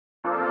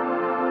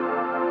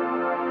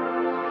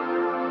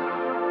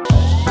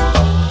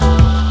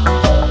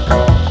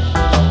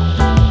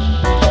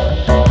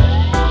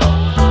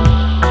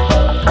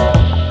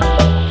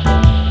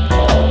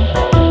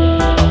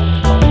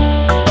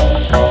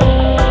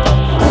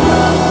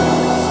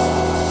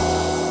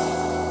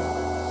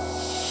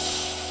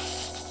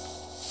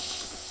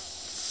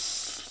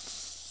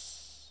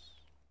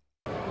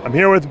I'm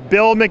here with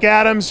Bill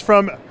McAdams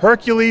from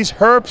HurQley's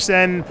Herps,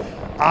 and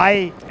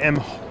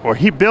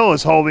Bill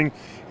is holding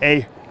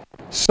a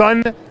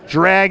Sun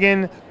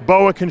Dragon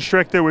Boa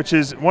Constrictor, which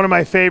is one of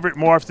my favorite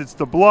morphs. It's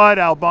the blood,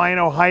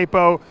 albino,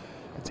 hypo.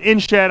 It's in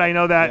shed, I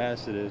know that.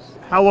 Yes, it is.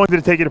 How long did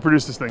it take you to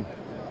produce this thing?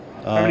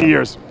 How many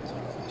years?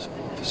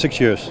 6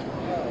 years.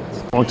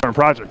 Long-term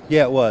project.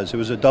 Yeah, it was. It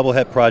was a double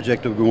het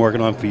project that we've been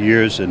working on for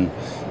years, and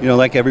you know,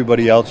 like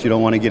everybody else, you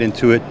don't want to get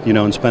into it, you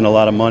know, and spend a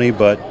lot of money,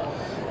 but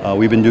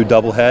we've been doing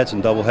double hets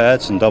and double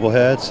hets and double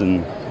hets,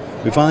 and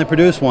we finally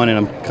produced one, and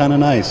I'm kind of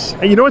nice.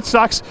 And you know what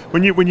sucks?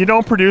 When you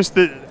don't produce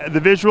the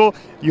visual,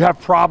 you have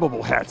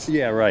probable hets.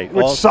 Yeah, right.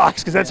 Which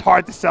sucks, because that's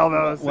hard to sell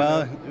those.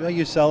 Well,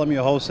 you sell them,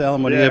 you wholesale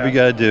them, whatever you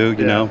got to do,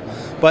 you know.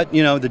 But,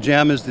 you know, the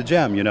gem is the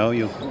gem, you know.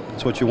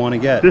 It's what you want to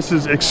get. This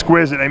is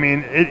exquisite. I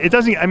mean, it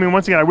doesn't, I mean,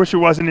 once again, I wish it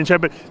wasn't in shed,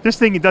 but this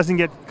thing, it doesn't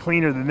get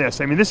cleaner than this.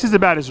 I mean, this is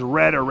about as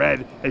red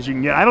as you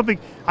can get. I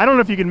don't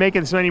know if you can make it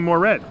this any more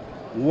red.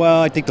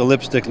 Well, I think the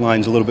lipstick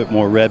line's a little bit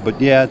more red,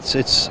 but yeah,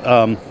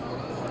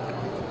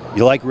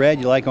 you like red,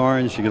 you like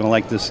orange, you're gonna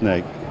like this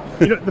snake.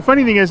 You know, the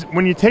funny thing is,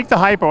 when you take the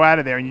hypo out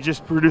of there and you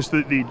just produce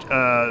the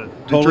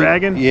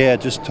dragon. Yeah,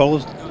 just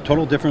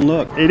total different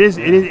look.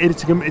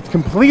 It's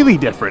completely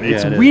different.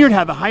 Yeah, it's weird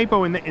how the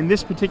hypo in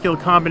this particular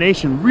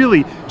combination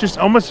really just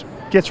almost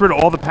gets rid of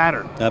all the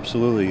pattern.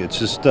 Absolutely, it's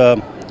just.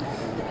 I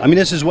mean,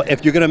 this is what,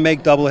 if you're going to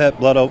make double het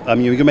blood, I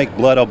mean, you can make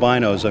blood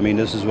albinos, I mean,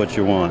 this is what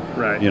you want.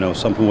 Right. You know,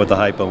 something with the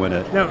hypo in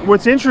it. Now,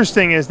 what's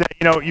interesting is that,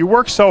 you know, you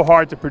work so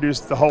hard to produce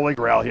the Holy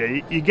Grail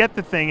here. You get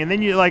the thing, and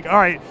then you're like, all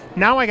right,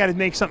 now I got to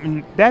make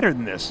something better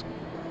than this.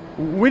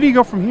 Where do you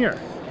go from here?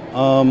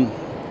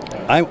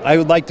 I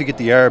would like to get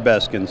the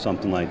arabesque in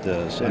something like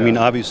this. Yeah. I mean,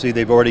 obviously,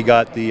 they've already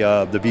got the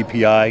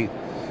VPI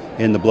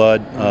in the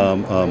blood,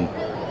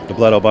 the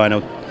blood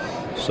albino.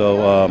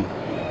 So,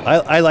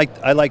 I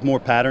like more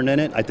pattern in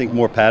it. I think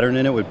more pattern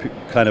in it would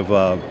kind of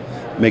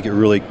make it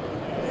really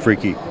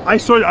freaky. I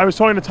was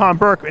talking to Tom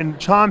Burke, and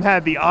Tom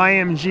had the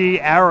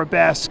IMG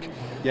Arabesque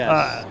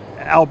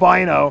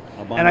albino,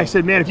 and I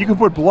said, man, if you could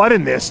put blood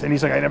in this, and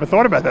he's like, I never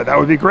thought about that. That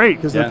would be great,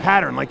 because the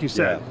pattern, like you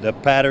said. Yeah, the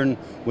pattern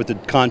with the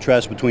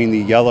contrast between the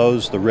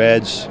yellows, the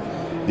reds,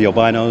 the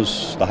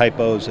albinos, the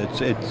hypos,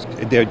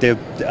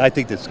 I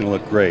think that's going to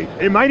look great.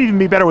 It might even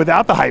be better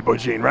without the hypo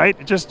gene, right?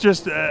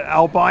 Just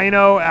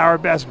albino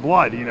arabesque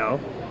blood, you know?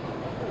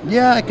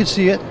 Yeah, I can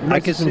see it. I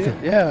can see it.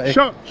 Yeah,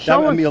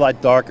 that would be a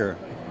lot darker.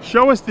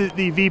 Show us the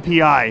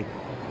VPI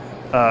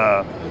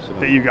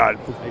that you got,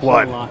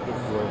 blood. You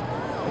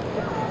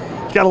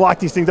got to lock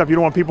these things up. You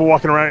don't want people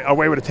walking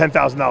away with a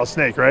 $10,000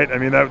 snake, right? I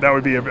mean, that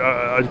would be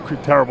a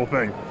terrible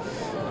thing.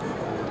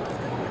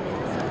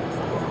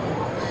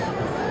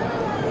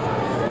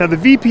 Now, the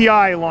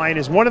VPI line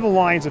is one of the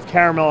lines of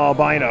caramel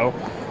albino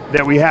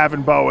that we have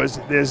in boas.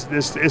 There's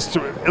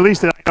at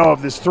least that I know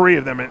of, there's 3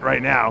 of them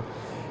right now.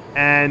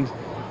 And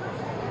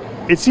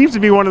it seems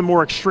to be one of the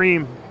more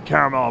extreme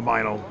caramel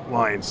albino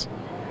lines.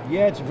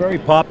 Yeah, it's a very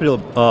popular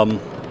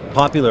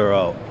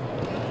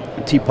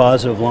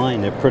T-positive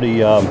line. They're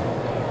pretty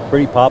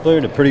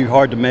popular. They're pretty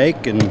hard to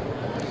make, and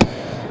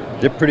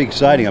they're pretty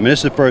exciting. I mean,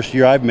 this is the first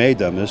year I've made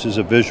them. This is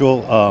a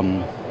visual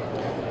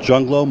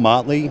Sunglow,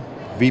 Motley,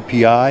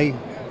 VPI,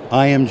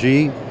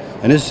 IMG,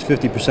 and this is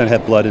 50%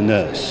 het blood in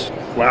this.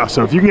 Wow,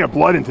 so if you can get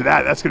blood into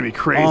that, that's going to be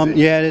crazy.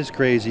 Yeah, it is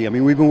crazy. I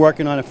mean, we've been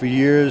working on it for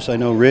years. I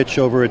know Rich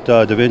over at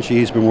Da Vinci,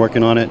 he's been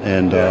working on it,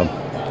 and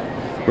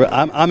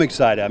I'm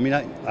excited. I mean,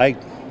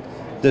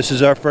 this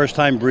is our first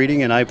time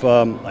breeding, and I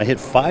hit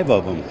 5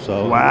 of them.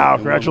 So wow,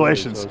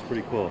 congratulations! So it's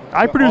pretty cool.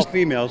 I produced all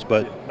females,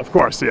 but of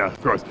course, yeah,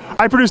 of course.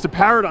 I produced a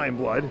Paradigm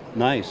blood.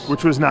 Nice.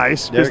 Which was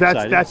nice, because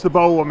that's the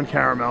Boa Woman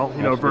caramel,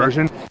 you know,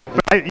 version.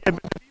 But the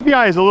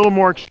VPI is a little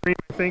more extreme,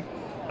 I think.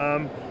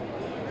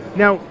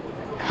 Now,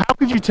 how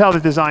could you tell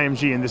that there's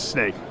IMG in this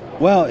snake?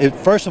 Well,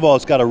 first of all,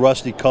 it's got a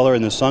rusty color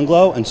in the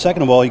Sunglow, and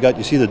second of all,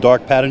 you see the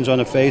dark patterns on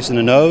the face and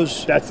the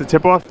nose. That's the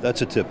tip-off?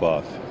 That's a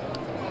tip-off.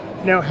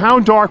 Now, how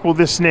dark will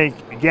this snake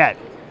get?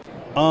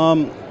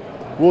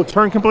 Will it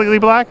turn completely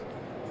black?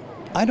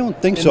 I don't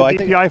think so. In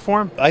the VPI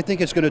form? I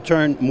think it's going to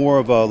turn more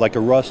of like a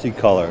rusty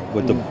color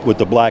with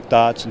the black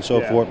dots and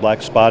so forth,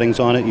 black spottings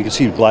on it. You can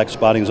see black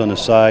spottings on the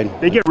side.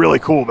 They get really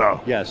cool,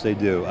 though. Yes, they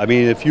do. I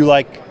mean, if you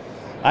like,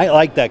 I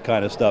like that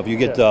kind of stuff. You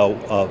get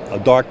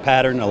a dark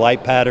pattern, a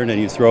light pattern, and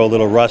you throw a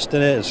little rust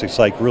in it. It's just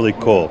like really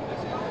cool.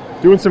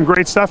 Doing some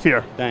great stuff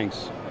here.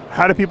 Thanks.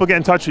 How do people get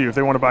in touch with you if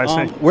they want to buy a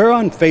snake? We're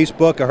on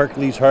Facebook,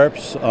 HurQley's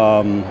Herps,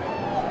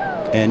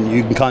 and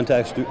you can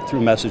contact us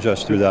message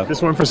us through that.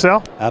 This one for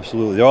sale?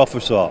 Absolutely, they're all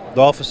for sale.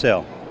 They're all for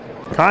sale.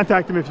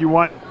 Contact them if you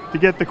want to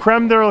get the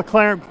creme de la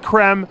creme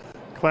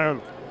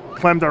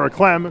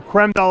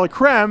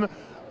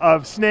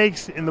of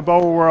snakes in the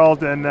boa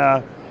world,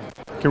 and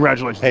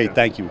congratulations. Hey,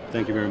 thank you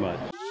very much.